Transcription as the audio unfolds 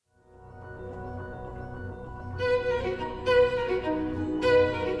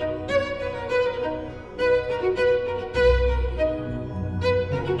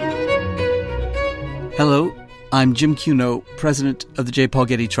I'm Jim Cuno, president of the J. Paul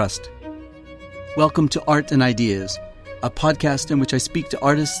Getty Trust. Welcome to Art and Ideas, a podcast in which I speak to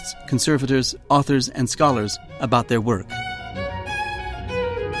artists, conservators, authors, and scholars about their work.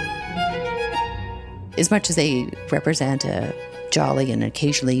 As much as they represent a jolly and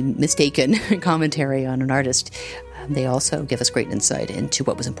occasionally mistaken commentary on an artist, they also give us great insight into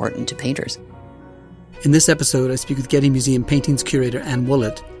what was important to painters. In this episode, I speak with Getty Museum paintings curator Anne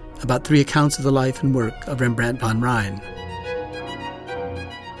Woollett about 3 accounts of the life and work of Rembrandt van Rijn.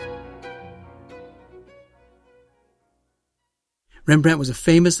 Rembrandt was a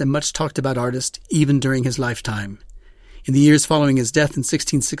famous and much talked about artist even during his lifetime. In the years following his death in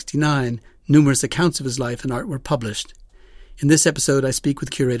 1669, numerous accounts of his life and art were published. In this episode, I speak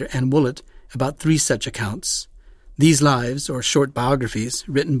with curator Anne Woollett about 3 such accounts. These lives, or short biographies,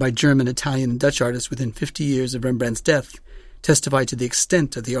 written by German, Italian, and Dutch artists within 50 years of Rembrandt's death, testify to the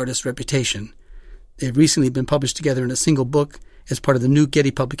extent of the artist's reputation. They have recently been published together in a single book as part of the new Getty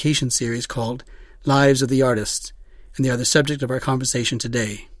publication series called Lives of the Artists, and they are the subject of our conversation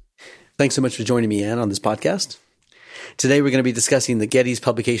today. Thanks so much for joining me, Anne, on this podcast. Today we're going to be discussing the Getty's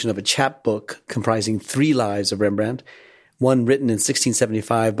publication of a chapbook comprising 3 lives of Rembrandt, one written in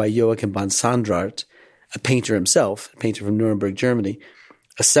 1675 by Joachim von Sandrart, a painter himself, a painter from Nuremberg, Germany,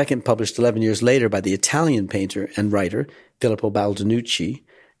 a second published 11 years later by the Italian painter and writer Filippo Baldinucci,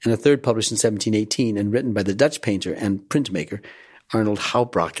 and a third published in 1718 and written by the Dutch painter and printmaker Arnold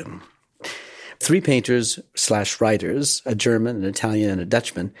Houbraken. 3 painters/writers, a German, an Italian, and a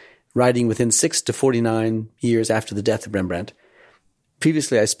Dutchman, writing within 6 to 49 years after the death of Rembrandt.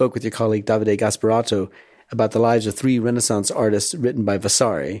 Previously, I spoke with your colleague Davide Gasparato about the lives of 3 Renaissance artists written by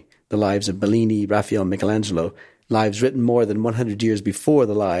Vasari, the lives of Bellini, Raphael, and Michelangelo, lives written more than 100 years before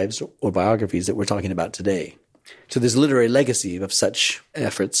the lives or biographies that we're talking about today. So there's a literary legacy of such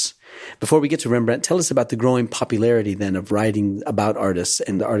efforts. Before we get to Rembrandt, tell us about the growing popularity then of writing about artists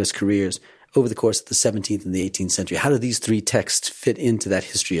and the artists' careers over the course of the 17th and the 18th century. How do these 3 texts fit into that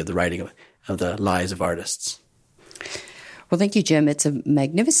history of the writing of the lives of artists? Well, thank you, Jim. It's a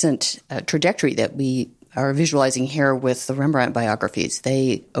magnificent trajectory that we are visualizing here with the Rembrandt biographies.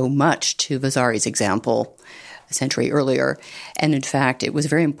 They owe much to Vasari's example a century earlier. And in fact, it was a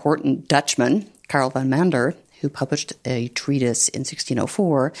very important Dutchman, Karel van Mander, who published a treatise in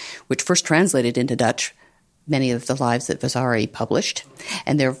 1604, which first translated into Dutch many of the lives that Vasari published,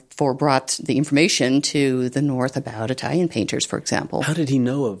 and therefore brought the information to the north about Italian painters, for example. How did he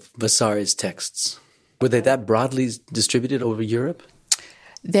know of Vasari's texts? Were they that broadly distributed over Europe?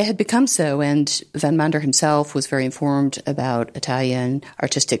 They had become so, and van Mander himself was very informed about Italian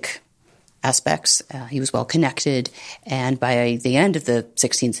artistic aspects. He was well connected, and by the end of the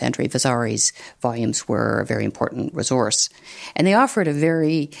 16th century, Vasari's volumes were a very important resource. And they offered a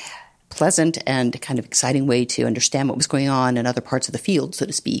very pleasant and kind of exciting way to understand what was going on in other parts of the field, so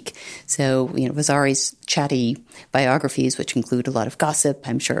to speak. So, Vasari's chatty biographies, which include a lot of gossip.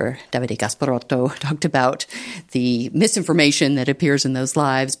 I'm sure Davide Gasparato talked about the misinformation that appears in those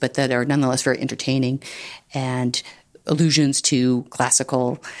lives, but that are nonetheless very entertaining, and allusions to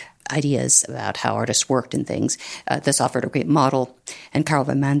classical ideas about how artists worked and things. This offered a great model, and Karel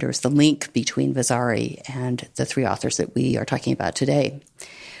van Mander is the link between Vasari and the 3 authors that we are talking about today.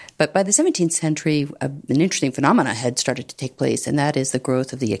 But by the 17th century, an interesting phenomena had started to take place, and that is the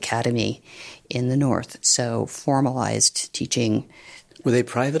growth of the academy in the North. So formalized teaching. Were they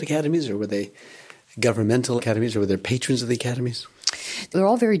private academies, or were they governmental academies, or were there patrons of the academies? They're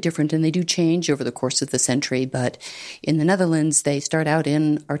all very different, and they do change over the course of the century. But in the Netherlands, they start out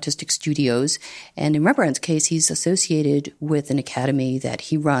in artistic studios. And in Rembrandt's case, he's associated with an academy that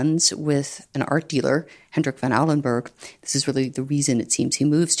he runs with an art dealer, Hendrik van Alenberg. This is really the reason it seems he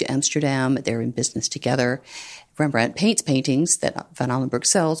moves to Amsterdam. They're in business together. Rembrandt paints paintings that van Alenberg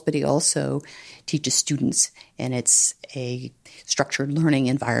sells, but he also teaches students, and it's a structured learning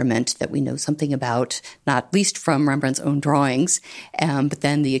environment that we know something about, not least from Rembrandt's own drawings, but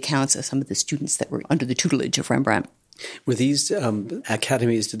then the accounts of some of the students that were under the tutelage of Rembrandt. Were these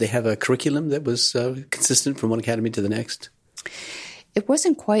academies, did they have a curriculum that was consistent from one academy to the next? It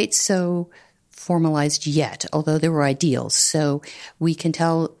wasn't quite so formalized yet, although there were ideals. So we can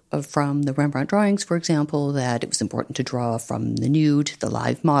tell from the Rembrandt drawings, for example, that it was important to draw from the nude, the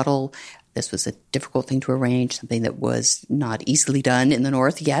live model. This was a difficult thing to arrange, something that was not easily done in the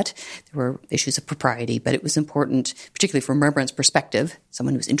North yet. There were issues of propriety, but it was important, particularly from Rembrandt's perspective,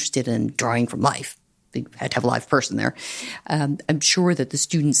 someone who was interested in drawing from life, they had to have a live person there. I'm sure that the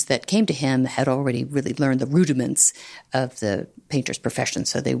students that came to him had already really learned the rudiments of the painter's profession,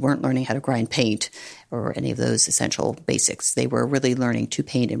 so they weren't learning how to grind paint or any of those essential basics. They were really learning to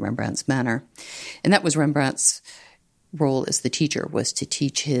paint in Rembrandt's manner. And that was Rembrandt's role as the teacher, was to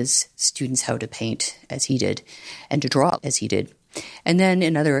teach his students how to paint as he did and to draw as he did. And then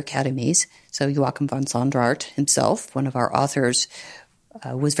in other academies, so Joachim von Sandrart himself, one of our authors,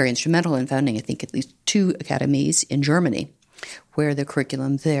 was very instrumental in founding, I think, at least 2 academies in Germany, where the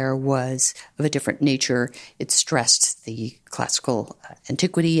curriculum there was of a different nature. It stressed the classical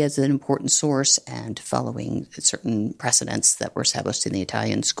antiquity as an important source and following certain precedents that were established in the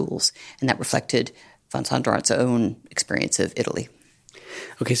Italian schools, and that reflected von Sandrart's own experience of Italy.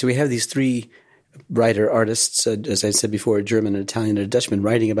 Okay, so we have these 3 writer artists, as I said before, a German, an Italian, and a Dutchman,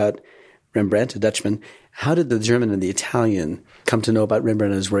 writing about Rembrandt, a Dutchman. How did the German and the Italian come to know about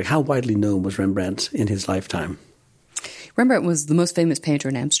Rembrandt and his work? How widely known was Rembrandt in his lifetime? Rembrandt was the most famous painter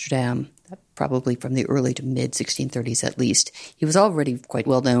in Amsterdam, probably from the early to mid-1630s at least. He was already quite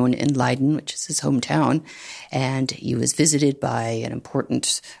well known in Leiden, which is his hometown, and he was visited by an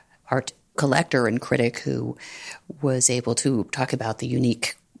important art collector and critic who was able to talk about the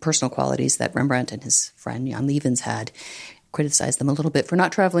unique personal qualities that Rembrandt and his friend Jan Lievens had. Criticized them a little bit for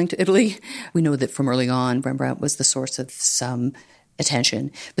not traveling to Italy. We know that from early on, Rembrandt was the source of some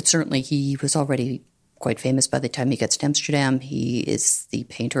attention, but certainly he was already quite famous by the time he gets to Amsterdam. He is the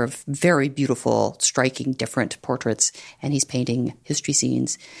painter of very beautiful, striking, different portraits, and he's painting history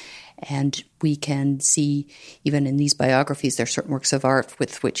scenes. And we can see, even in these biographies, there are certain works of art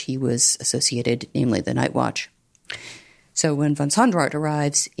with which he was associated, namely the Night Watch. So when von Sandrart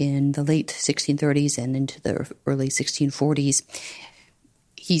arrives in the late 1630s and into the early 1640s,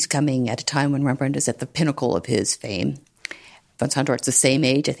 he's coming at a time when Rembrandt is at the pinnacle of his fame. Von Sandrart's the same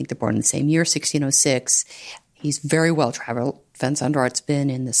age. I think they're born in the same year, 1606. He's very well-traveled. Von Sandrart's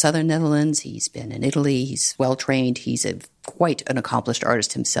been in the southern Netherlands. He's been in Italy. He's well-trained. He's quite an accomplished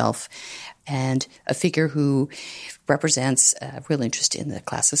artist himself, and a figure who represents a real interest in the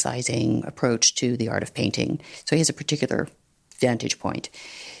classicizing approach to the art of painting. So he has a particular vantage point.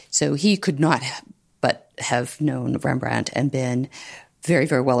 So he could not but have known Rembrandt and been very,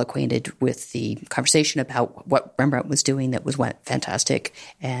 very well acquainted with the conversation about what Rembrandt was doing that was fantastic,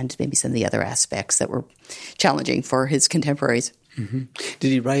 and maybe some of the other aspects that were challenging for his contemporaries. Mm-hmm.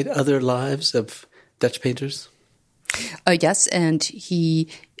 Did he write other lives of Dutch painters? Yes, and he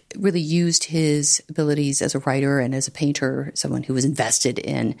really used his abilities as a writer and as a painter, someone who was invested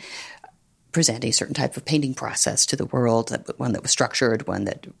in presenting a certain type of painting process to the world, one that was structured, one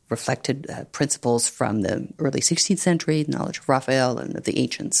that reflected principles from the early 16th century, knowledge of Raphael and of the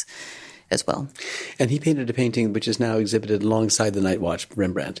ancients as well. And he painted a painting which is now exhibited alongside the Night Watch,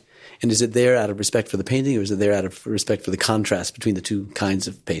 Rembrandt. And is it there out of respect for the painting, or is it there out of respect for the contrast between the two kinds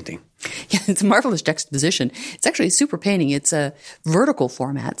of painting? Yeah, it's a marvelous juxtaposition. It's actually a super painting. It's a vertical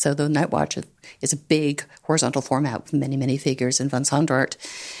format, so the Night Watch is a big horizontal format with many, many figures. And von Sandrart,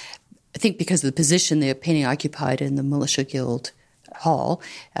 I think because of the position the painting occupied in the Militia Guild Hall,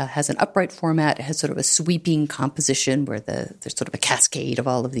 has an upright format. It has sort of a sweeping composition where there's sort of a cascade of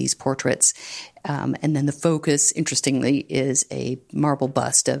all of these portraits. And then the focus, interestingly, is a marble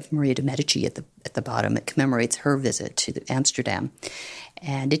bust of Maria de' Medici at the bottom. It commemorates her visit to Amsterdam.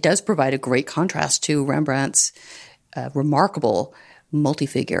 And it does provide a great contrast to Rembrandt's remarkable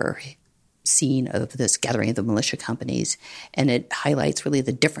multi-figure scene of this gathering of the militia companies, and it highlights really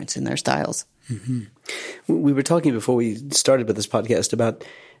the difference in their styles. Mm-hmm. We were talking before we started with this podcast about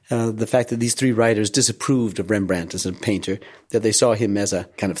the fact that these three writers disapproved of Rembrandt as a painter, that they saw him as a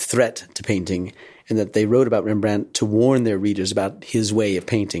kind of threat to painting, and that they wrote about Rembrandt to warn their readers about his way of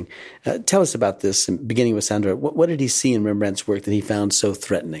painting. Tell us about this, beginning with Sandra. What did he see in Rembrandt's work that he found so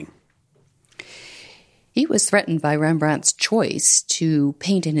threatening? He was threatened by Rembrandt's choice to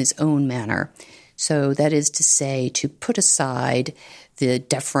paint in his own manner. So that is to say, to put aside the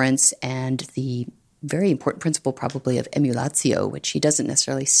deference and the very important principle probably of emulatio, which he doesn't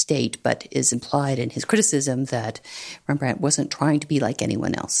necessarily state, but is implied in his criticism that Rembrandt wasn't trying to be like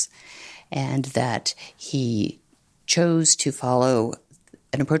anyone else, and that he chose to follow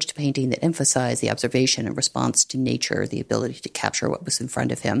an approach to painting that emphasized the observation and response to nature, the ability to capture what was in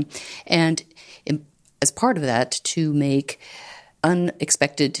front of him, and as part of that, to make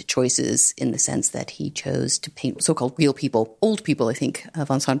unexpected choices in the sense that he chose to paint so-called real people, old people, I think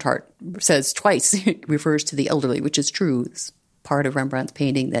von Sandrart says twice, refers to the elderly, which is true. It's part of Rembrandt's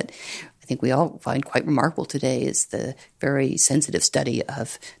painting that I think we all find quite remarkable today is the very sensitive study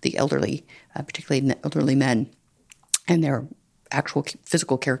of the elderly, particularly elderly men, and their actual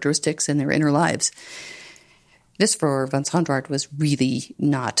physical characteristics and their inner lives. This, for Van Sandrart, was really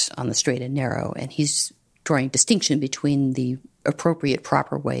not on the straight and narrow, and he's drawing distinction between the appropriate,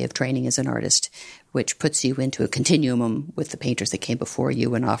 proper way of training as an artist, which puts you into a continuum with the painters that came before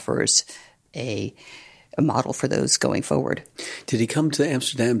you and offers a model for those going forward. Did he come to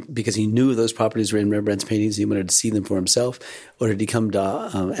Amsterdam because he knew those properties were in Rembrandt's paintings, he wanted to see them for himself, or did he come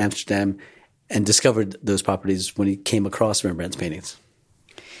to Amsterdam and discovered those properties when he came across Rembrandt's paintings?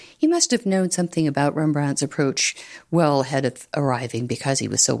 He must have known something about Rembrandt's approach well ahead of arriving because he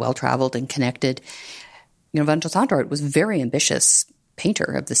was so well-traveled and connected. Van Sandrart was a very ambitious painter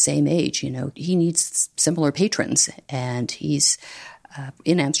of the same age. He needs similar patrons, and he's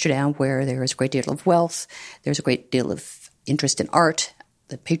in Amsterdam where there is a great deal of wealth. There's a great deal of interest in art.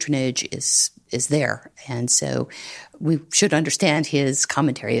 The patronage is there. And so we should understand his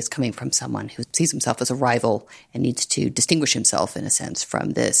commentary as coming from someone who sees himself as a rival and needs to distinguish himself, in a sense,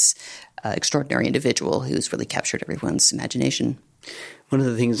 from this extraordinary individual who's really captured everyone's imagination. One of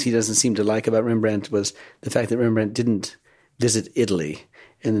the things he doesn't seem to like about Rembrandt was the fact that Rembrandt didn't visit Italy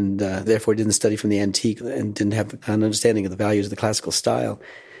and therefore didn't study from the antique and didn't have an understanding of the values of the classical style.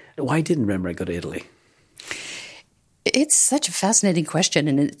 Why didn't Rembrandt go to Italy? It's such a fascinating question,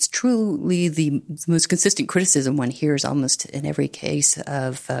 and it's truly the most consistent criticism one hears almost in every case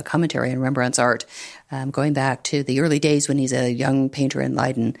of commentary on Rembrandt's art, going back to the early days when he's a young painter in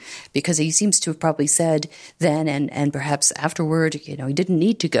Leiden, because he seems to have probably said then and perhaps afterward, he didn't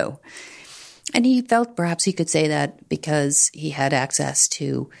need to go. And he felt perhaps he could say that because he had access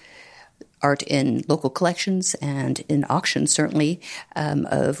to art in local collections and in auctions, certainly,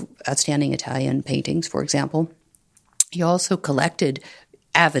 of outstanding Italian paintings, for example. He also collected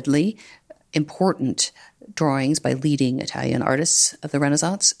avidly important drawings by leading Italian artists of the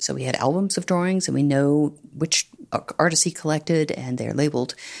Renaissance. So we had albums of drawings, and we know which artists he collected, and they're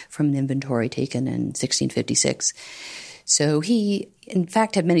labeled from an inventory taken in 1656. So he, in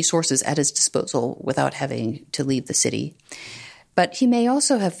fact, had many sources at his disposal without having to leave the city. But he may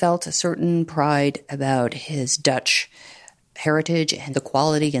also have felt a certain pride about his Dutch heritage and the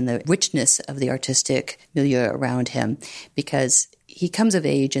quality and the richness of the artistic milieu around him, because he comes of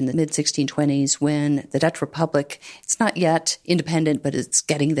age in the mid-1620s when the Dutch Republic, it's not yet independent, but it's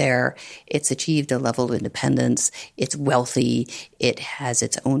getting there. It's achieved a level of independence. It's wealthy. It has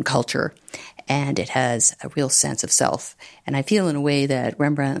its own culture, and it has a real sense of self. And I feel in a way that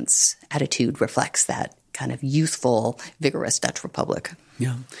Rembrandt's attitude reflects that kind of youthful, vigorous Dutch Republic.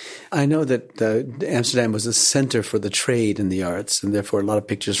 Yeah. I know that Amsterdam was a center for the trade in the arts, and therefore a lot of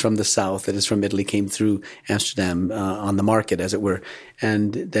pictures from the south, that is from Italy, came through Amsterdam on the market, as it were,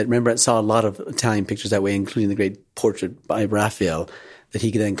 and that Rembrandt saw a lot of Italian pictures that way, including the great portrait by Raphael that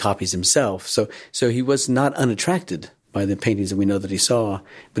he then copies himself. So he was not unattracted by the paintings that we know that he saw,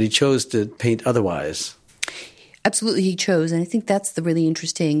 but he chose to paint otherwise. Absolutely, he chose, and I think that's the really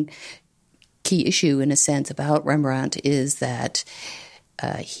interesting key issue, in a sense, about Rembrandt, is that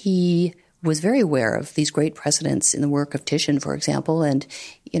he was very aware of these great precedents in the work of Titian, for example, and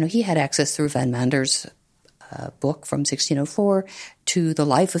he had access through Van Mander's book from 1604 to the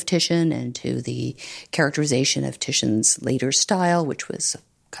life of Titian and to the characterization of Titian's later style, which was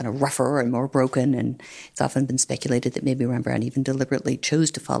kind of rougher and more broken, and it's often been speculated that maybe Rembrandt even deliberately chose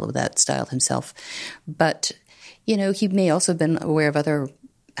to follow that style himself. But, he may also have been aware of other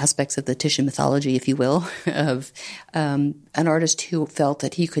aspects of the Titian mythology, if you will, of an artist who felt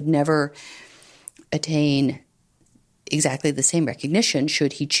that he could never attain exactly the same recognition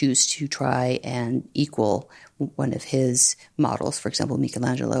should he choose to try and equal one of his models, for example,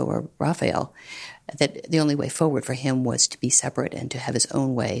 Michelangelo or Raphael, that the only way forward for him was to be separate and to have his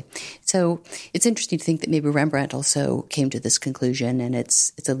own way. So it's interesting to think that maybe Rembrandt also came to this conclusion, and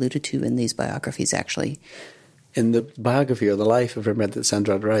it's alluded to in these biographies, actually. In the biography or the life of Rembrandt that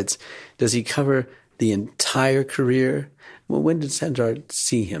Sandrart writes, does he cover the entire career? Well, when did Sandrart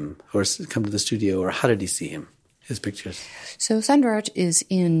see him or come to the studio, or how did he see him, his pictures? So Sandrart is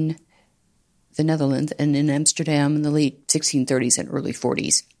in the Netherlands and in Amsterdam in the late 1630s and early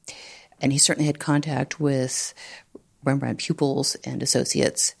 40s. And he certainly had contact with Rembrandt pupils and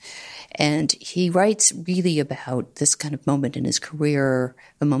associates. And he writes really about this kind of moment in his career,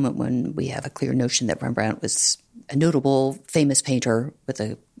 a moment when we have a clear notion that Rembrandt was a notable, famous painter with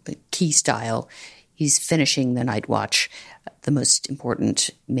a key style. He's finishing The Night Watch, the most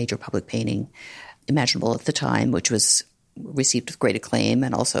important major public painting imaginable at the time, which was received with great acclaim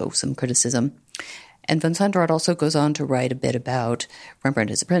and also some criticism. And Van Sandrart also goes on to write a bit about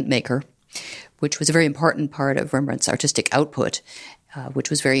Rembrandt as a printmaker, which was a very important part of Rembrandt's artistic output. which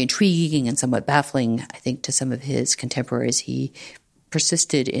was very intriguing and somewhat baffling, I think, to some of his contemporaries. He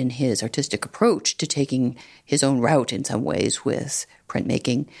persisted in his artistic approach to taking his own route in some ways with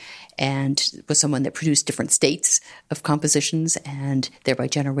printmaking, and was someone that produced different states of compositions and thereby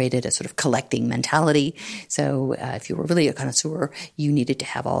generated a sort of collecting mentality. So if you were really a connoisseur, you needed to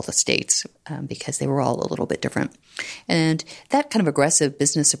have all the states because they were all a little bit different. And that kind of aggressive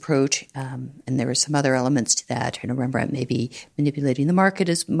business approach, and there were some other elements to that. Rembrandt may be manipulating the market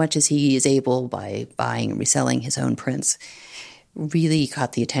as much as he is able by buying and reselling his own prints, really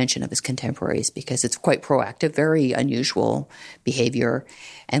caught the attention of his contemporaries because it's quite proactive, very unusual behavior,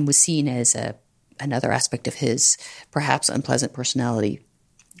 and was seen as another aspect of his perhaps unpleasant personality,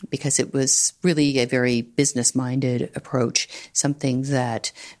 because it was really a very business-minded approach, something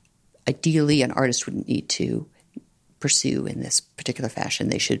that ideally an artist wouldn't need to pursue in this particular fashion.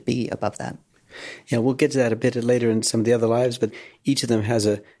 They should be above that. Yeah, we'll get to that a bit later in some of the other lives, but each of them has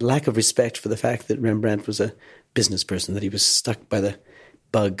a lack of respect for the fact that Rembrandt was a business person, that he was stuck by the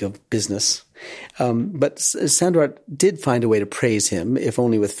bug of business. But Sandrart did find a way to praise him, if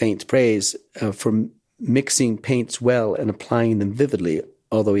only with faint praise, for mixing paints well and applying them vividly,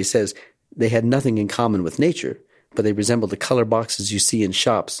 although he says they had nothing in common with nature, but they resembled the color boxes you see in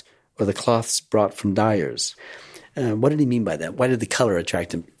shops or the cloths brought from dyers. What did he mean by that? Why did the color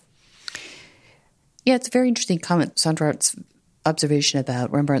attract him? Yeah, it's a very interesting comment, Sandrart's observation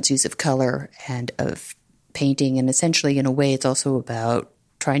about Rembrandt's use of color and of painting, and essentially, in a way, it's also about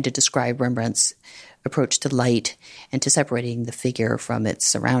trying to describe Rembrandt's approach to light and to separating the figure from its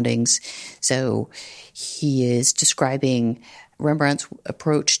surroundings. So he is describing Rembrandt's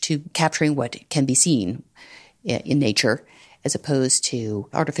approach to capturing what can be seen in nature, as opposed to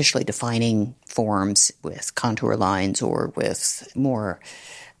artificially defining forms with contour lines or with more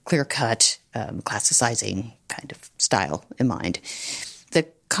clear-cut, classicizing kind of style in mind. The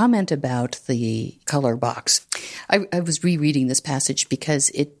comment about the color box, I was rereading this passage because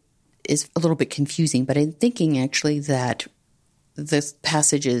it is a little bit confusing, but I'm thinking actually that this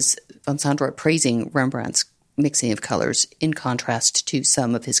passage is von Sandrart praising Rembrandt's mixing of colors in contrast to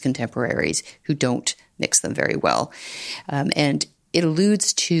some of his contemporaries who don't mix them very well. And it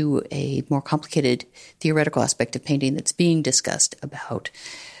alludes to a more complicated theoretical aspect of painting that's being discussed about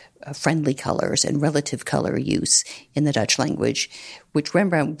friendly colors and relative color use in the Dutch language, which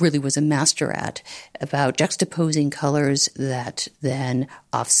Rembrandt really was a master at, about juxtaposing colors that then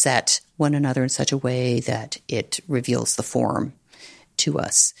offset one another in such a way that it reveals the form to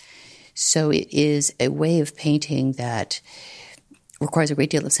us. So it is a way of painting that requires a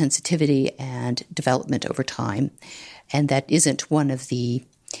great deal of sensitivity and development over time, and that isn't one of the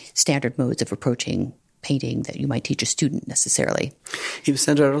standard modes of approaching painting that you might teach a student necessarily.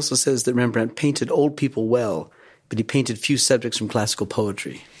 Sandrart also says that Rembrandt painted old people well, but he painted few subjects from classical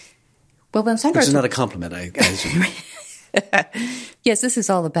poetry. Well, von Sandrart, which is not a compliment, I assume. Yes, this is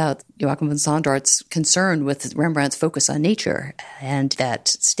all about Joachim von Sandrart's concern with Rembrandt's focus on nature, and that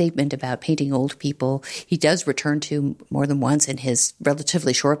statement about painting old people he does return to more than once in his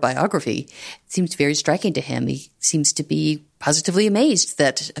relatively short biography. It seems very striking to him. He seems to be positively amazed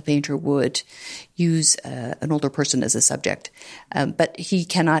that a painter would use an older person as a subject. But he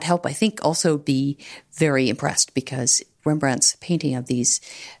cannot help, I think, also be very impressed, because Rembrandt's painting of these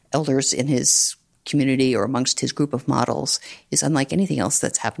elders in his community or amongst his group of models is unlike anything else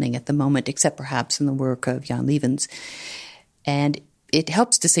that's happening at the moment, except perhaps in the work of Jan Lievens. And it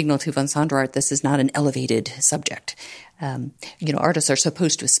helps to signal to von Sandrart this is not an elevated subject. Artists are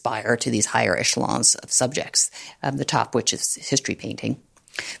supposed to aspire to these higher echelons of subjects, the top which is history painting.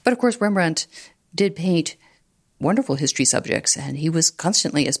 But of course, Rembrandt did paint wonderful history subjects, and he was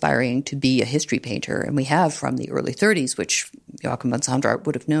constantly aspiring to be a history painter. And we have from the early 30s, which Joachim von Sandrart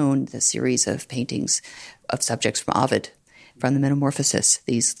would have known, the series of paintings of subjects from Ovid, from the Metamorphosis,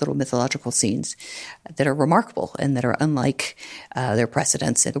 these little mythological scenes that are remarkable and that are unlike their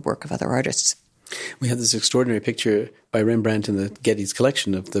precedents in the work of other artists. We have this extraordinary picture by Rembrandt in the Getty's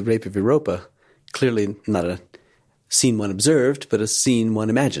collection of the Rape of Europa. Clearly not a scene one observed, but a scene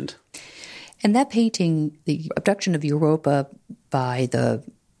one imagined. And that painting, the abduction of Europa by the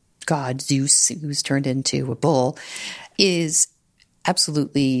god Zeus, who's turned into a bull, is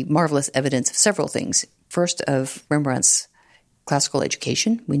absolutely marvelous evidence of several things. First, of Rembrandt's classical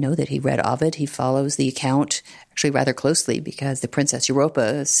education. We know that he read Ovid. He follows the account, actually rather closely, because the Princess Europa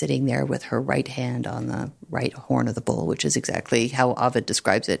is sitting there with her right hand on the right horn of the bull, which is exactly how Ovid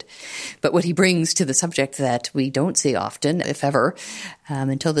describes it. But what he brings to the subject that we don't see often, if ever,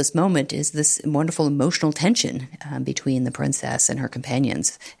 until this moment, is this wonderful emotional tension between the princess and her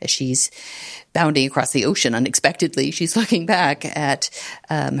companions. As she's bounding across the ocean unexpectedly, she's looking back at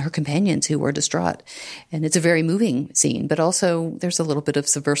her companions who are distraught. And it's a very moving scene, but also there's a little bit of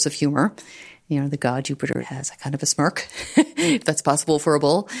subversive humor. The god Jupiter has a kind of a smirk, if that's possible for a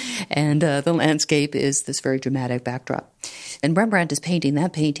bull. And the landscape is this very dramatic backdrop. And Rembrandt is painting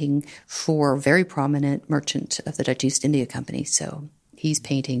that painting for a very prominent merchant of the Dutch East India Company. So he's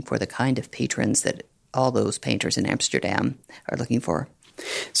painting for the kind of patrons that all those painters in Amsterdam are looking for.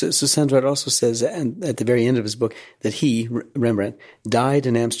 So Sandrart also says at the very end of his book that he, Rembrandt, died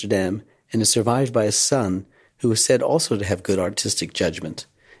in Amsterdam and is survived by a son who is said also to have good artistic judgment.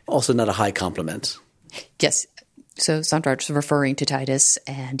 Also not a high compliment. Yes. So Sandrart's referring to Titus,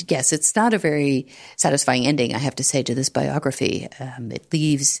 and yes, it's not a very satisfying ending, I have to say, to this biography. It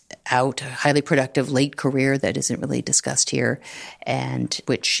leaves out a highly productive late career that isn't really discussed here, and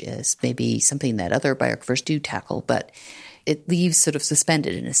which is maybe something that other biographers do tackle, but it leaves sort of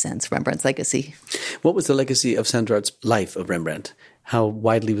suspended, in a sense, Rembrandt's legacy. What was the legacy of Sandrart's life of Rembrandt? How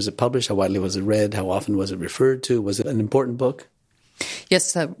widely was it published? How widely was it read? How often was it referred to? Was it an important book?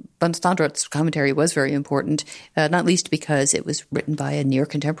 Yes, von Sandrart's commentary was very important, not least because it was written by a near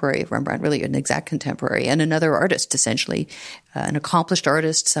contemporary of Rembrandt, really an exact contemporary, and another artist, essentially, an accomplished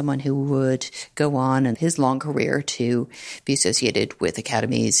artist, someone who would go on in his long career to be associated with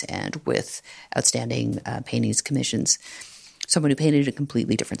academies and with outstanding paintings commissions. Someone who painted a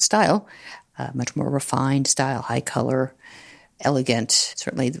completely different style, much more refined style, high color, elegant,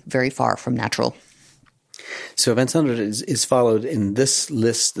 certainly very far from natural. So Van Sandrart is followed in this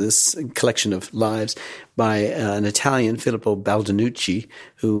list, this collection of lives, by an Italian, Filippo Baldinucci,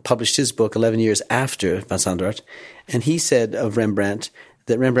 who published his book 11 years after Van Sandrart. And he said of Rembrandt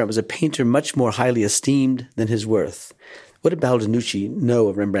that Rembrandt was a painter much more highly esteemed than his worth. What did Baldinucci know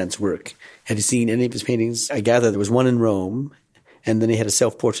of Rembrandt's work? Had he seen any of his paintings? I gather there was one in Rome, and then he had a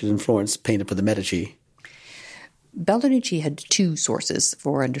self-portrait in Florence painted for the Medici. Baldinucci had two sources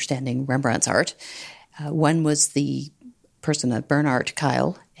for understanding Rembrandt's art. One was the person of Bernard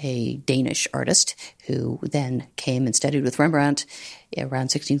Kyle, a Danish artist who then came and studied with Rembrandt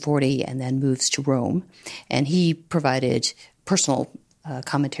around 1640 and then moves to Rome. And he provided personal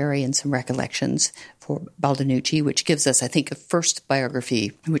commentary and some recollections for Baldinucci, which gives us, I think, a first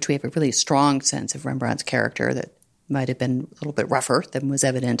biography in which we have a really strong sense of Rembrandt's character that might have been a little bit rougher than was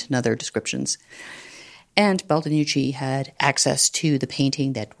evident in other descriptions. And Baldinucci had access to the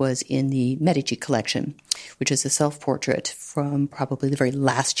painting that was in the Medici collection, which is a self-portrait from probably the very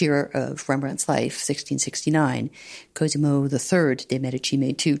last year of Rembrandt's life, 1669. Cosimo III de' Medici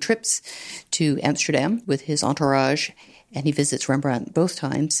made 2 trips to Amsterdam with his entourage, and he visits Rembrandt both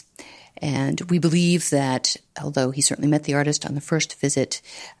times. And we believe that, although he certainly met the artist on the first visit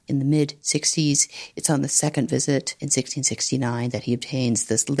in the mid-60s, it's on the second visit in 1669 that he obtains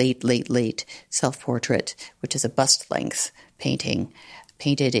this late self-portrait, which is a bust-length painting,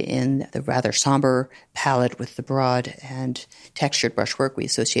 painted in the rather somber palette with the broad and textured brushwork we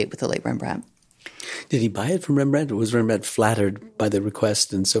associate with the late Rembrandt. Did he buy it from Rembrandt, or was Rembrandt flattered by the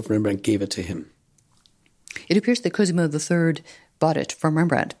request, and so Rembrandt gave it to him? It appears that Cosimo III bought it from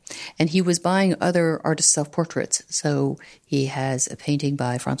Rembrandt, and he was buying other artists' self-portraits. So he has a painting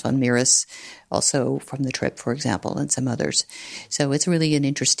by Frans van Mieris, also from the trip, for example, and some others. So it's really an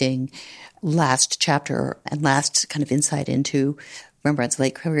interesting last chapter and last kind of insight into Rembrandt's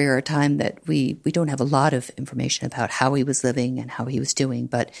late career, a time that we don't have a lot of information about how he was living and how he was doing,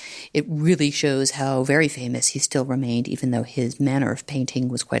 but it really shows how very famous he still remained, even though his manner of painting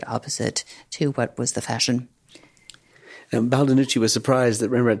was quite opposite to what was the fashion. And Baldinucci was surprised that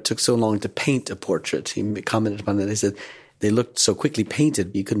Rembrandt took so long to paint a portrait. He commented upon that. He said they looked so quickly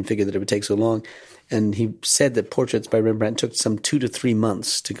painted, you couldn't figure that it would take so long. And he said that portraits by Rembrandt took some 2 to 3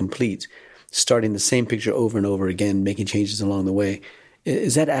 months to complete, starting the same picture over and over again, making changes along the way.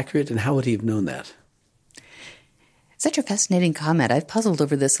 Is that accurate, and how would he have known that? Such a fascinating comment. I've puzzled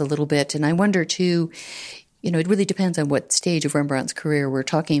over this a little bit, and I wonder, too, it really depends on what stage of Rembrandt's career we're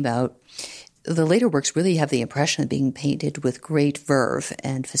talking about. The later works really have the impression of being painted with great verve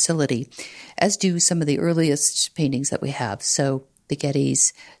and facility, as do some of the earliest paintings that we have. So the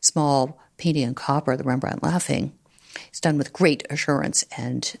Getty's small painting in copper, the Rembrandt Laughing, is done with great assurance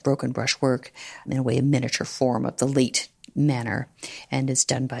and broken brushwork, in a way a miniature form of the late manner, and is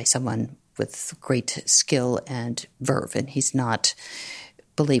done by someone with great skill and verve, and he's not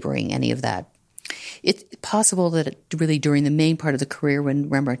belaboring any of that. It's possible that really during the main part of the career when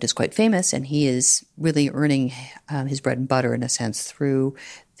Rembrandt is quite famous and he is really earning his bread and butter in a sense through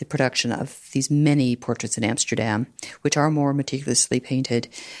the production of these many portraits in Amsterdam, which are more meticulously painted,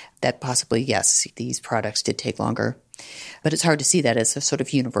 that possibly, yes, these products did take longer. But it's hard to see that as a sort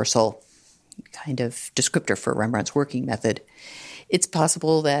of universal kind of descriptor for Rembrandt's working method. It's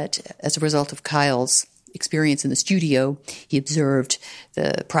possible that as a result of Kyle's experience in the studio, he observed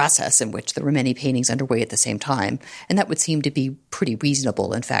the process in which there were many paintings underway at the same time, and that would seem to be pretty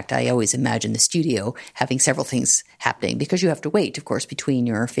reasonable. In fact, I always imagine the studio having several things happening because you have to wait, of course, between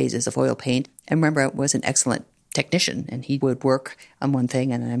your phases of oil paint, and Rembrandt was an excellent technician, and he would work on one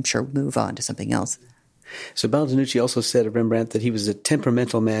thing and I'm sure move on to something else. So Baldinucci also said of Rembrandt that he was a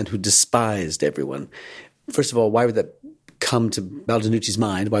temperamental man who despised everyone. First of all, why would that come to Baldinucci's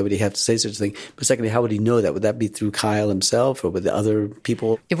mind? Why would he have to say such a thing? But secondly, how would he know that? Would that be through Kyle himself or with the other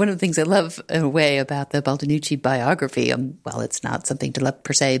people? Yeah, one of the things I love in a way about the Baldinucci biography, well, it's not something to love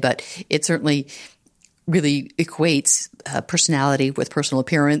per se, but it certainly really equates personality with personal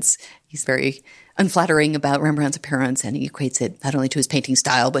appearance. He's very unflattering about Rembrandt's appearance, and he equates it not only to his painting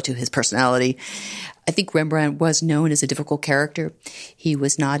style, but to his personality. I think Rembrandt was known as a difficult character. He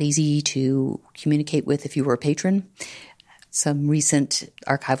was not easy to communicate with if you were a patron. Some recent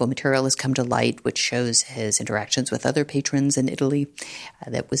archival material has come to light which shows his interactions with other patrons in Italy.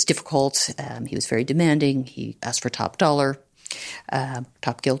 That was difficult. He was very demanding. He asked for top dollar,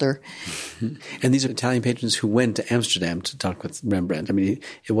 top guilder. And these are Italian patrons who went to Amsterdam to talk with Rembrandt. I mean,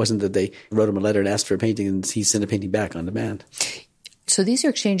 it wasn't that they wrote him a letter and asked for a painting and he sent a painting back on demand. So these are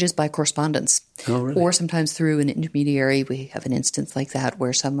exchanges by correspondence. Oh, really? Or sometimes through an intermediary. We have an instance like that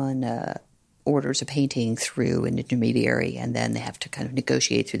where someone orders a painting through an intermediary, and then they have to kind of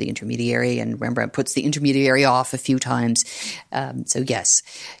negotiate through the intermediary, and Rembrandt puts the intermediary off a few times. So yes,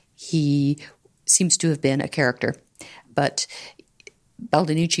 he seems to have been a character. But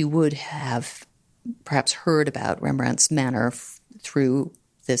Baldinucci would have perhaps heard about Rembrandt's manner through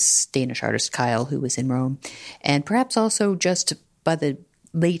this Danish artist Kyle, who was in Rome, and perhaps also just by the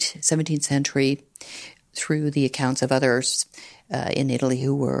late 17th century through the accounts of others in Italy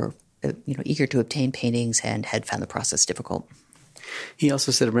who were eager to obtain paintings and had found the process difficult. He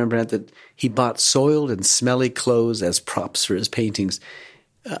also said of Rembrandt that he bought soiled and smelly clothes as props for his paintings.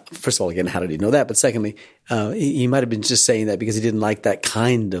 First of all, again, how did he know that? But secondly, he might have been just saying that because he didn't like that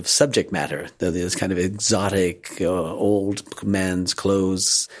kind of subject matter, this kind of exotic, old man's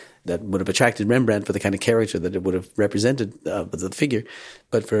clothes that would have attracted Rembrandt for the kind of character that it would have represented the figure.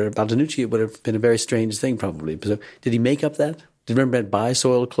 But for Baldinucci, it would have been a very strange thing probably. So did he make up that? Did Rembrandt buy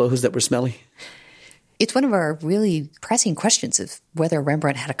soiled clothes that were smelly? It's one of our really pressing questions of whether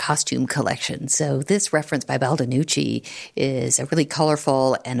Rembrandt had a costume collection. So this reference by Baldinucci is a really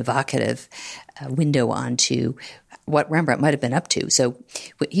colorful and evocative window onto what Rembrandt might have been up to. So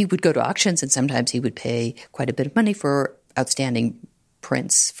he would go to auctions, and sometimes he would pay quite a bit of money for outstanding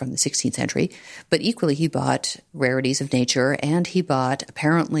prints from the 16th century, but equally he bought rarities of nature, and he bought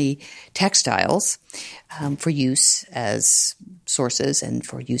apparently textiles for use as sources and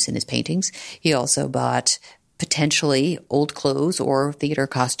for use in his paintings. He also bought potentially old clothes or theater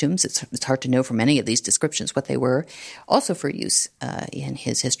costumes. It's hard to know from any of these descriptions what they were, also for use in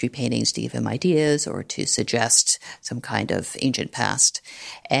his history paintings to give him ideas or to suggest some kind of ancient past.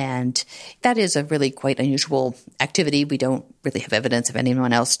 And that is a really quite unusual activity. We don't really have evidence of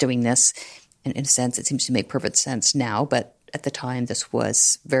anyone else doing this. And in a sense, it seems to make perfect sense now, but at the time this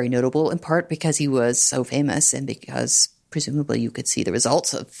was very notable, in part because he was so famous and because presumably you could see the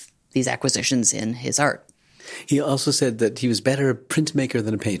results of these acquisitions in his art. He also said that he was better a printmaker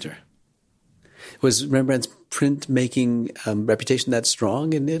than a painter. Was Rembrandt's printmaking reputation that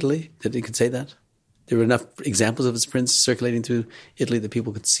strong in Italy that he could say that? There were enough examples of his prints circulating through Italy that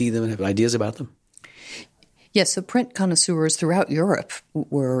people could see them and have ideas about them? Yes, so print connoisseurs throughout Europe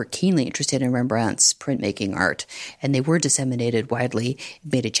were keenly interested in Rembrandt's printmaking art, and they were disseminated widely. It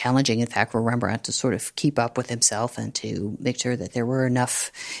made it challenging, in fact, for Rembrandt to sort of keep up with himself and to make sure that there were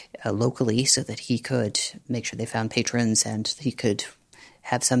enough locally so that he could make sure they found patrons and he could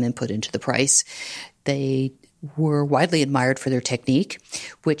have some input into the price. They were widely admired for their technique,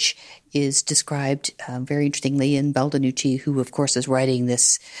 which is described very interestingly in Baldinucci, who, of course, is writing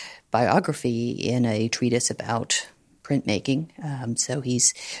this biography in a treatise about printmaking. So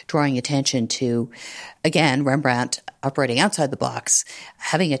he's drawing attention to, again, Rembrandt operating outside the box,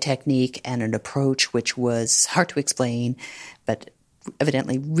 having a technique and an approach which was hard to explain, but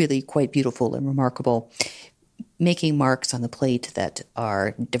evidently really quite beautiful and remarkable, making marks on the plate that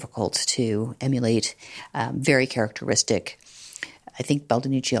are difficult to emulate, very characteristic. I think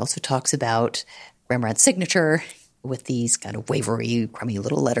Baldinucci also talks about Rembrandt's signature with these kind of wavery, crummy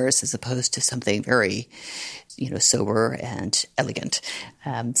little letters as opposed to something very, sober and elegant.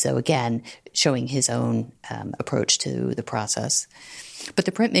 So again, showing his own approach to the process. But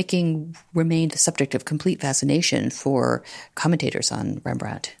the printmaking remained the subject of complete fascination for commentators on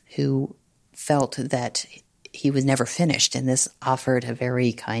Rembrandt, who felt that he was never finished, and this offered a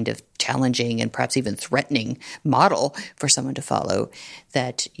very kind of challenging and perhaps even threatening model for someone to follow,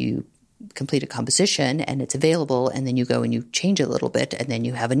 that you complete a composition and it's available, and then you go and you change it a little bit, and then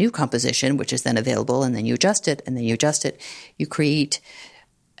you have a new composition which is then available, and then you adjust it, and then you adjust it. You create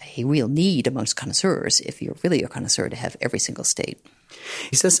a real need amongst connoisseurs, if you're really a connoisseur, to have every single state.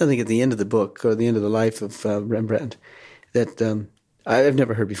 He says something at the end of the book, or the end of the life of Rembrandt, that I've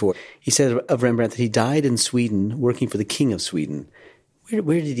never heard before. He said of Rembrandt that he died in Sweden working for the King of Sweden.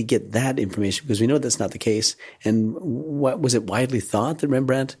 Where did he get that information? Because we know that's not the case. And was it widely thought that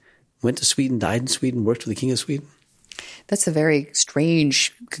Rembrandt went to Sweden, died in Sweden, worked for the King of Sweden? That's a very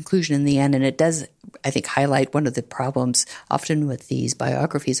strange conclusion in the end, and it does, I think, highlight one of the problems often with these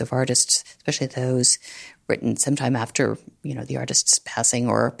biographies of artists, especially those written sometime after, the artist's passing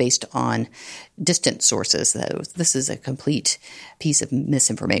or based on distant sources. This is a complete piece of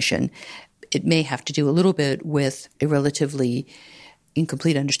misinformation. It may have to do a little bit with a relatively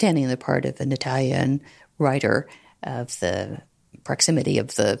incomplete understanding on the part of an Italian writer of the proximity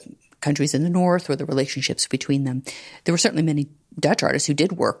of the countries in the north or the relationships between them. There were certainly many Dutch artists who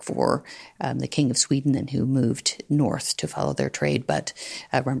did work for the King of Sweden and who moved north to follow their trade, but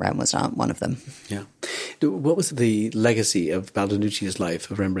Rembrandt was not one of them. Yeah. What was the legacy of Baldinucci's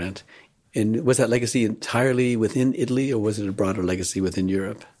life of Rembrandt? And was that legacy entirely within Italy, or was it a broader legacy within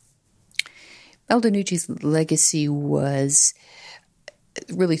Europe? Baldinucci's legacy was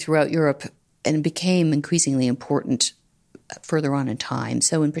really throughout Europe and became increasingly important further on in time.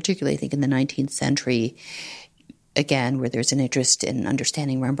 So in particular, I think in the 19th century, again, where there's an interest in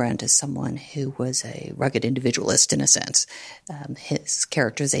understanding Rembrandt as someone who was a rugged individualist in a sense, his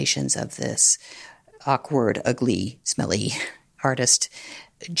characterizations of this awkward, ugly, smelly artist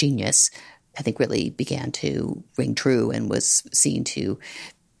genius, I think really began to ring true and was seen to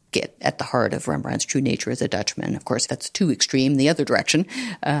get at the heart of Rembrandt's true nature as a Dutchman. Of course, that's too extreme the other direction,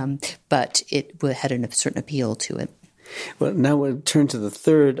 but it had a certain appeal to it. Well, now we'll turn to the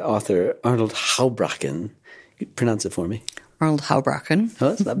third author, Arnold Houbraken. Pronounce it for me. Arnold Houbraken. Oh,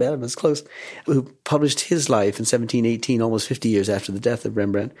 that's not bad, but it's close. Who published his life in 1718, almost 50 years after the death of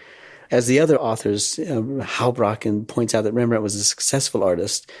Rembrandt. As the other authors, Houbraken points out that Rembrandt was a successful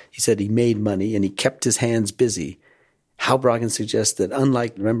artist. He said he made money and he kept his hands busy. Houbraken suggests that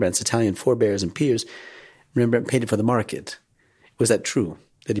unlike Rembrandt's Italian forebears and peers, Rembrandt painted for the market. Was that true,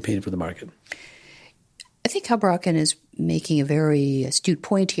 that he painted for the market? I think Houbraken is making a very astute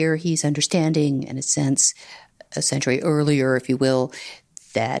point here. He's understanding, in a sense, a century earlier, if you will,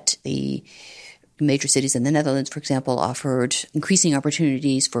 that the major cities in the Netherlands, for example, offered increasing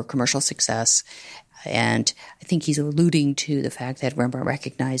opportunities for commercial success. And I think he's alluding to the fact that Rembrandt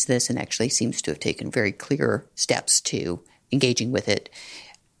recognized this and actually seems to have taken very clear steps to engaging with it.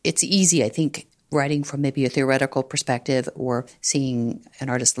 It's easy, I think, writing from maybe a theoretical perspective or seeing an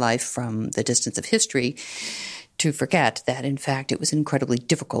artist's life from the distance of history to forget that, in fact, it was an incredibly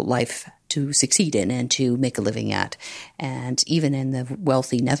difficult life to succeed in and to make a living at. And even in the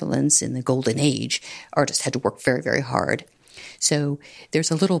wealthy Netherlands in the Golden Age, artists had to work very, very hard. So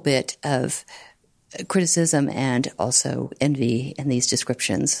there's a little bit of criticism and also envy in these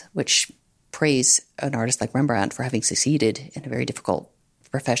descriptions, which praise an artist like Rembrandt for having succeeded in a very difficult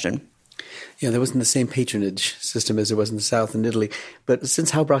profession. Yeah, there wasn't the same patronage system as there was in the South in Italy. But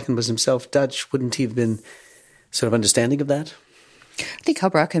since Houbraken was himself Dutch, wouldn't he have been sort of understanding of that? I think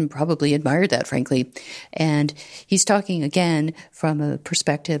Houbraken probably admired that, frankly. And he's talking, again, from a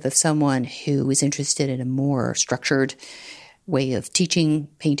perspective of someone who is interested in a more structured way of teaching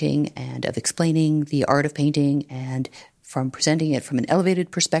painting and of explaining the art of painting, and from presenting it from an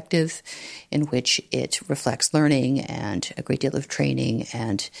elevated perspective in which it reflects learning and a great deal of training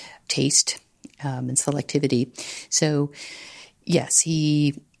and taste and selectivity. So, yes,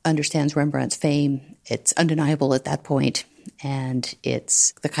 he understands Rembrandt's fame. It's undeniable at that point, and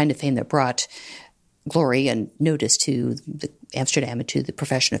it's the kind of fame that brought glory and notice to Amsterdam and to the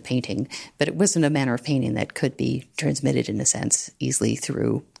profession of painting. But it wasn't a manner of painting that could be transmitted, in a sense, easily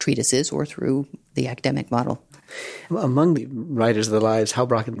through treatises or through the academic model. Among the writers of the lives,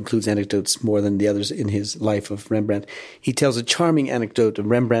 Houbraken includes anecdotes more than the others in his life of Rembrandt. He tells a charming anecdote of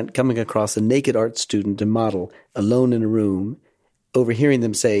Rembrandt coming across a naked art student and model alone in a room, overhearing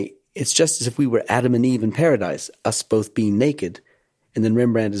them say, "It's just as if we were Adam and Eve in paradise, us both being naked." And then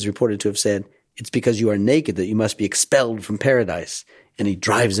Rembrandt is reported to have said, "It's because you are naked that you must be expelled from paradise." And he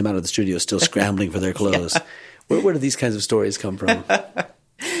drives them out of the studio, still scrambling for their clothes. Yeah. Where do these kinds of stories come from?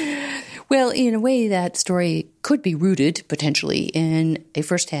 Well, in a way, that story could be rooted, potentially, in a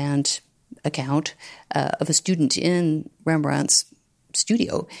first-hand account of a student in Rembrandt's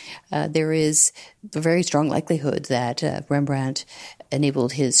studio. There is a very strong likelihood that Rembrandt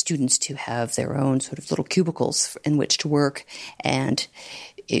enabled his students to have their own sort of little cubicles in which to work, and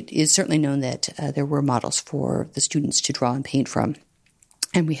it is certainly known that there were models for the students to draw and paint from.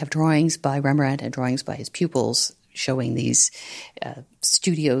 And we have drawings by Rembrandt and drawings by his pupils showing these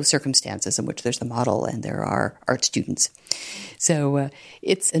studio circumstances in which there's the model and there are art students. So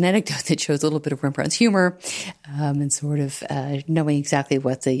it's an anecdote that shows a little bit of Rembrandt's humor and sort of knowing exactly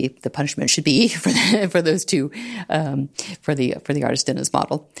what the punishment should be for those two, for the artist and his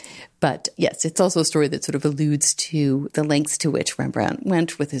model. But yes, it's also a story that sort of alludes to the lengths to which Rembrandt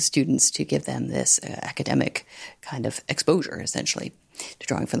went with his students to give them this academic kind of exposure, essentially, to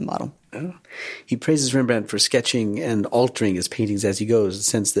drawing from the model. Oh. He praises Rembrandt for sketching and altering his paintings as he goes, in the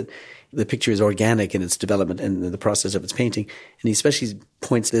sense that the picture is organic in its development and the process of its painting. And he especially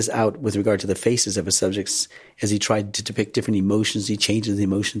points this out with regard to the faces of his subjects. As he tried to depict different emotions, he changes the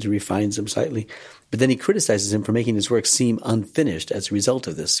emotions, he refines them slightly. But then he criticizes him for making his work seem unfinished as a result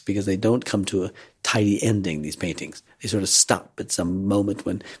of this, because they don't come to a tidy ending, these paintings. They sort of stop at some moment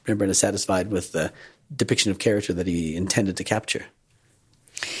when Rembrandt is satisfied with the depiction of character that he intended to capture.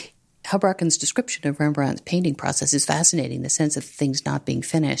 Houbraken's description of Rembrandt's painting process is fascinating, the sense of things not being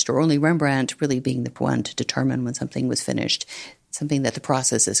finished, or only Rembrandt really being the one to determine when something was finished, something that the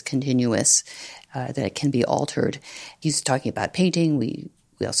process is continuous, that it can be altered. He's talking about painting. We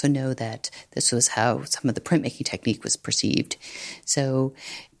also know that this was how some of the printmaking technique was perceived. So,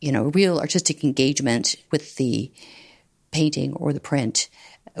 real artistic engagement with the painting or the print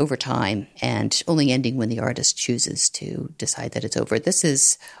over time, and only ending when the artist chooses to decide that it's over. This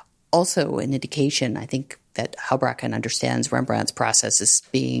is also an indication, I think, that Houbraken understands Rembrandt's process as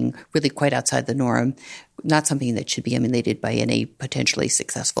being really quite outside the norm, not something that should be emulated by any potentially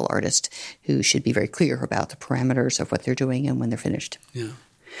successful artist, who should be very clear about the parameters of what they're doing and when they're finished. Yeah.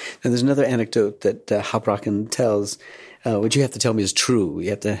 And there's another anecdote that Houbraken tells, which you have to tell me is true.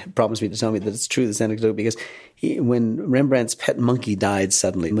 You have to promise me to tell me that it's true, this anecdote, because when Rembrandt's pet monkey died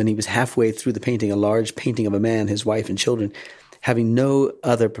suddenly, when he was halfway through the painting, a large painting of a man, his wife, and children, having no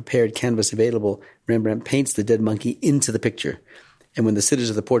other prepared canvas available, Rembrandt paints the dead monkey into the picture. And when the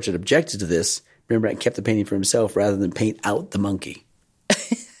sitters of the portrait objected to this, Rembrandt kept the painting for himself rather than paint out the monkey.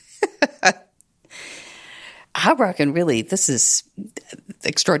 Houbraken, really, this is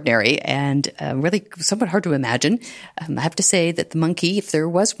extraordinary and really somewhat hard to imagine. I have to say that the monkey, if there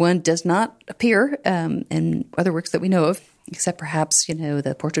was one, does not appear in other works that we know of, except perhaps,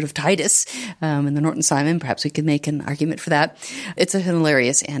 the portrait of Titus in the Norton Simon. Perhaps we could make an argument for that. It's a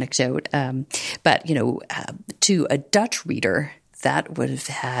hilarious anecdote. But, to a Dutch reader, that would have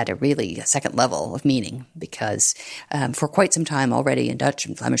had a second level of meaning, because for quite some time already in Dutch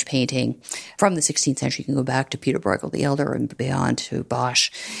and Flemish painting, from the 16th century, you can go back to Peter Bruegel the Elder and beyond to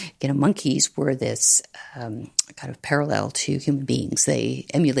Bosch, monkeys were this kind of parallel to human beings. They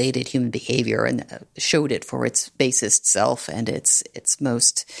emulated human behavior and showed it for its basest self and its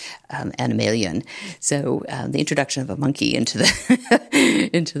most animalian. So the introduction of a monkey into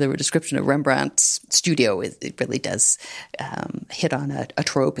the description of Rembrandt's studio, it really does hit on a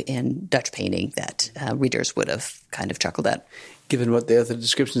trope in Dutch painting that readers would have kind of chuckled at. Given what the other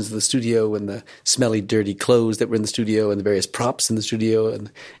descriptions of the studio and the smelly, dirty clothes that were in the studio and the various props in the studio, and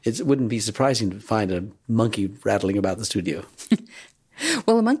it wouldn't be surprising to find a monkey rattling about the studio.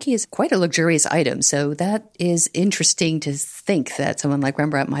 Well, a monkey is quite a luxurious item, so that is interesting to think that someone like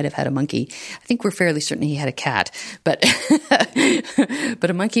Rembrandt might have had a monkey. I think we're fairly certain he had a cat, but but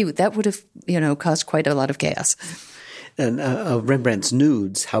a monkey, that would have, caused quite a lot of chaos. And of Rembrandt's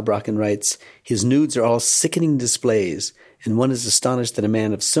nudes, Houbraken writes, "His nudes are all sickening displays, and one is astonished that a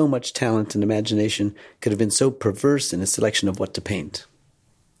man of so much talent and imagination could have been so perverse in his selection of what to paint."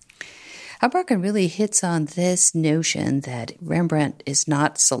 Houbraken really hits on this notion that Rembrandt is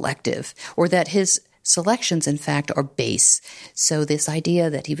not selective, or that his selections, in fact, are base. So this idea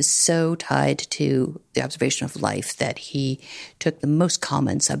that he was so tied to the observation of life that he took the most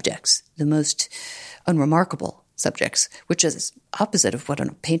common subjects, the most unremarkable subjects, which is opposite of what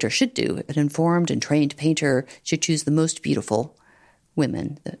a painter should do. An informed and trained painter should choose the most beautiful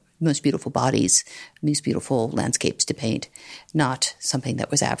women, the most beautiful bodies, most beautiful landscapes to paint, not something that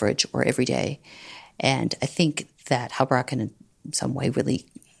was average or everyday. And I think that Houbraken in some way really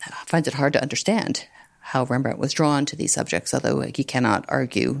finds it hard to understand how Rembrandt was drawn to these subjects, although he cannot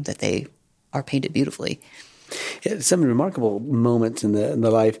argue that they are painted beautifully. Yeah, some remarkable moments in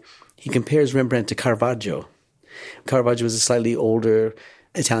the life. He compares Rembrandt to Caravaggio. Caravaggio was a slightly older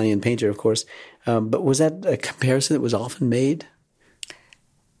Italian painter, of course, but was that a comparison that was often made?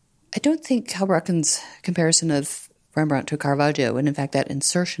 I don't think Houbraken's comparison of Rembrandt to Caravaggio, and in fact that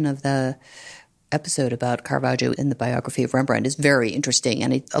insertion of the episode about Caravaggio in the biography of Rembrandt is very interesting,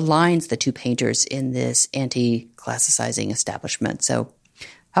 and it aligns the two painters in this anti-classicizing establishment. So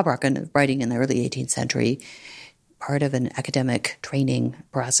Houbraken, writing in the early 18th century, part of an academic training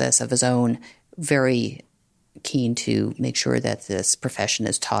process of his own, very keen to make sure that this profession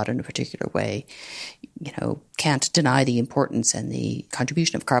is taught in a particular way, can't deny the importance and the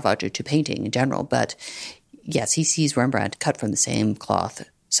contribution of Caravaggio to painting in general. But yes, he sees Rembrandt cut from the same cloth,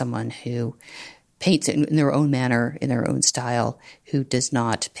 someone who paints in their own manner, in their own style, who does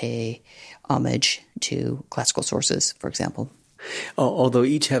not pay homage to classical sources, for example. Although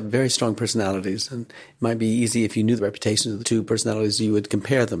each have very strong personalities, and it might be easy if you knew the reputations of the two personalities, you would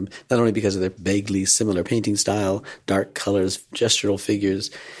compare them, not only because of their vaguely similar painting style, dark colors, gestural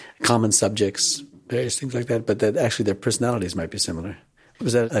figures, common subjects, various things like that, but that actually their personalities might be similar.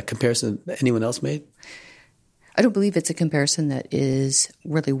 Was that a comparison that anyone else made? I don't believe it's a comparison that is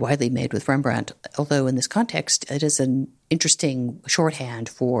really widely made with Rembrandt, although in this context it is an interesting shorthand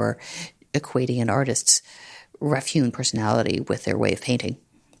for equating an artist's rough-hewn personality with their way of painting.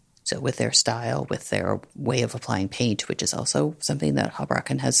 So with their style, with their way of applying paint, which is also something that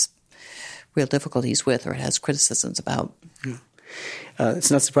Houbraken has real difficulties with or has criticisms about. Yeah.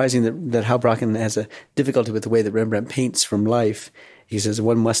 It's not surprising that Houbraken has a difficulty with the way that Rembrandt paints from life. He says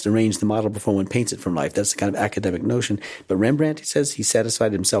one must arrange the model before one paints it from life. That's the kind of academic notion. But Rembrandt, he says, he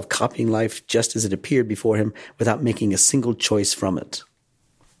satisfied himself copying life just as it appeared before him without making a single choice from it.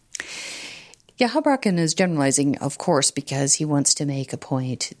 Yeah, Houbraken is generalizing, of course, because he wants to make a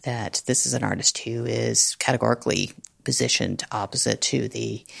point that this is an artist who is categorically positioned opposite to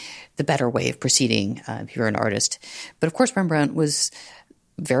the better way of proceeding if you're an artist. But of course, Rembrandt was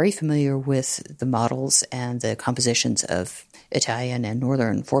very familiar with the models and the compositions of Italian and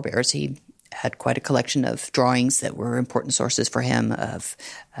Northern forebears. He had quite a collection of drawings that were important sources for him, of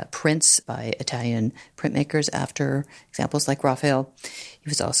prints by Italian printmakers after examples like Raphael. He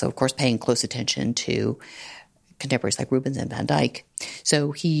was also, of course, paying close attention to contemporaries like Rubens and Van Dyck.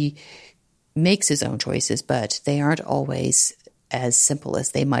 So he makes his own choices, but they aren't always as simple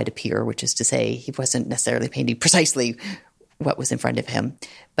as they might appear, which is to say he wasn't necessarily painting precisely what was in front of him.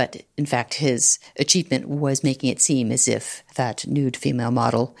 But in fact, his achievement was making it seem as if that nude female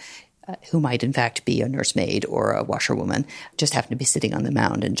model, who might in fact be a nursemaid or a washerwoman, just happened to be sitting on the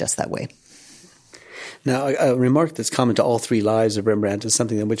mound in just that way. Now, a remark that's common to all three lives of Rembrandt is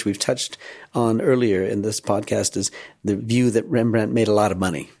something on which we've touched on earlier in this podcast, is the view that Rembrandt made a lot of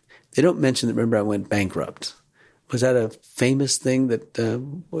money. They don't mention that Rembrandt went bankrupt. Was that a famous thing that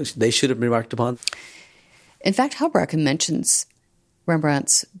they should have remarked upon? In fact, Houbraken mentions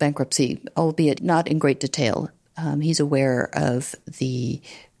Rembrandt's bankruptcy, albeit not in great detail. He's aware of the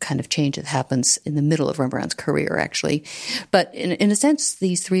kind of change that happens in the middle of Rembrandt's career, actually. But in a sense,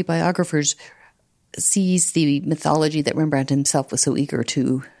 these three biographers sees the mythology that Rembrandt himself was so eager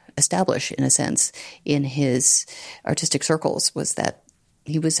to establish, in a sense, in his artistic circles, was that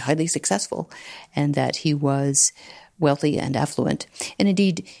he was highly successful and that he was wealthy and affluent. And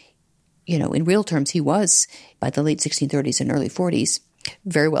indeed, in real terms, he was, by the late 1630s and early 40s,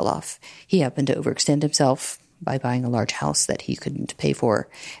 very well off. He happened to overextend himself by buying a large house that he couldn't pay for.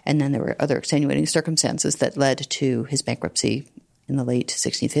 And then there were other extenuating circumstances that led to his bankruptcy in the late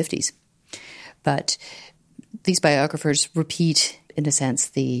 1650s. But these biographers repeat, in a sense,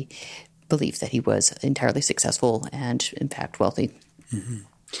 the belief that he was entirely successful and, in fact, wealthy. Mm-hmm.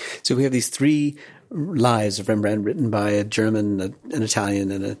 So we have these three lives of Rembrandt written by a German, an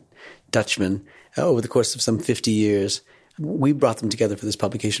Italian, and a Dutchman over the course of some 50 years. We brought them together for this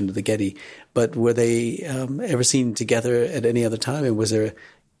publication of the Getty, but were they ever seen together at any other time? And was there a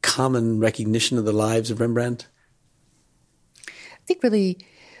common recognition of the lives of Rembrandt? I think really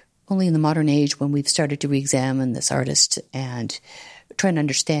only in the modern age, when we've started to re-examine this artist and try and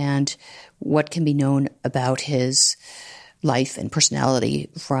understand what can be known about his life and personality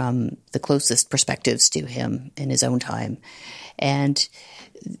from the closest perspectives to him in his own time. And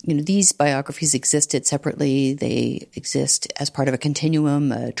these biographies existed separately. They exist as part of a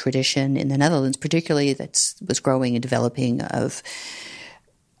continuum, a tradition in the Netherlands particularly that was growing and developing, of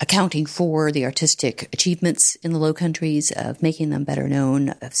accounting for the artistic achievements in the Low Countries, of making them better known,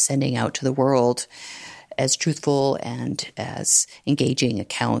 of sending out to the world as truthful and as engaging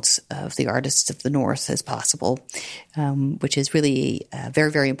accounts of the artists of the North as possible, which is really very,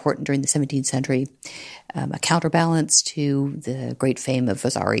 very important during the 17th century, a counterbalance to the great fame of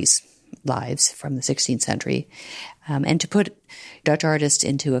Vasari's lives from the 16th century, and to put Dutch artists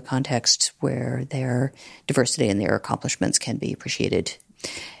into a context where their diversity and their accomplishments can be appreciated.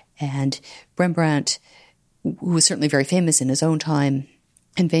 And Rembrandt, who was certainly very famous in his own time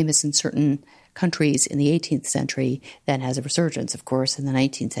and famous in certain countries in the 18th century, then has a resurgence, of course, in the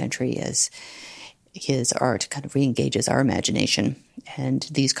 19th century as his art kind of re-engages our imagination. And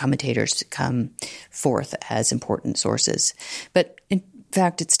these commentators come forth as important sources. But in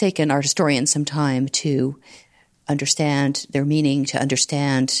fact, it's taken art historians some time to understand their meaning, to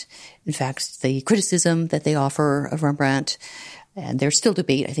understand, in fact, the criticism that they offer of Rembrandt. And there's still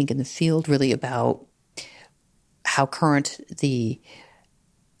debate, I think, in the field really about how current the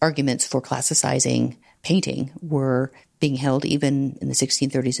arguments for classicizing painting were being held even in the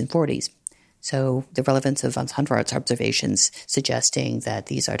 1630s and 40s. So the relevance of von Sandrart's observations suggesting that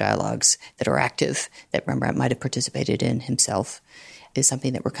these are dialogues that are active, that Rembrandt might have participated in himself, is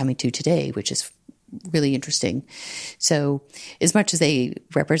something that we're coming to today, which is really interesting. So as much as they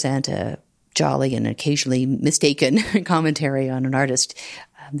represent a jolly and occasionally mistaken commentary on an artist,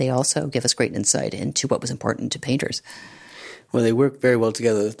 they also give us great insight into what was important to painters. Well, they work very well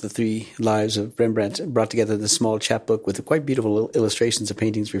together. The three lives of Rembrandt brought together this small chapbook with quite beautiful illustrations of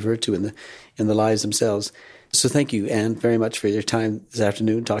paintings referred to in the lives themselves. So thank you, Anne, very much for your time this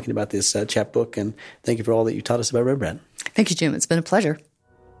afternoon talking about this chapbook, and thank you for all that you taught us about Rembrandt. Thank you, Jim. It's been a pleasure.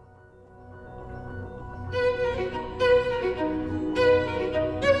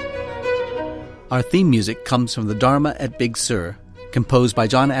 Our theme music comes from the Dharma at Big Sur, composed by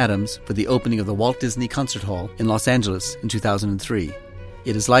John Adams for the opening of the Walt Disney Concert Hall in Los Angeles in 2003.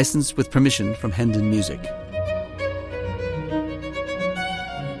 It is licensed with permission from Hendon Music.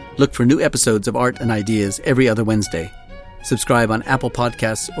 Look for new episodes of Art and Ideas every other Wednesday. Subscribe on Apple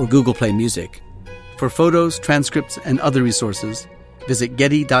Podcasts or Google Play Music. For photos, transcripts, and other resources, visit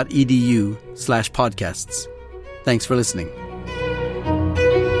getty.edu/podcasts. Thanks for listening.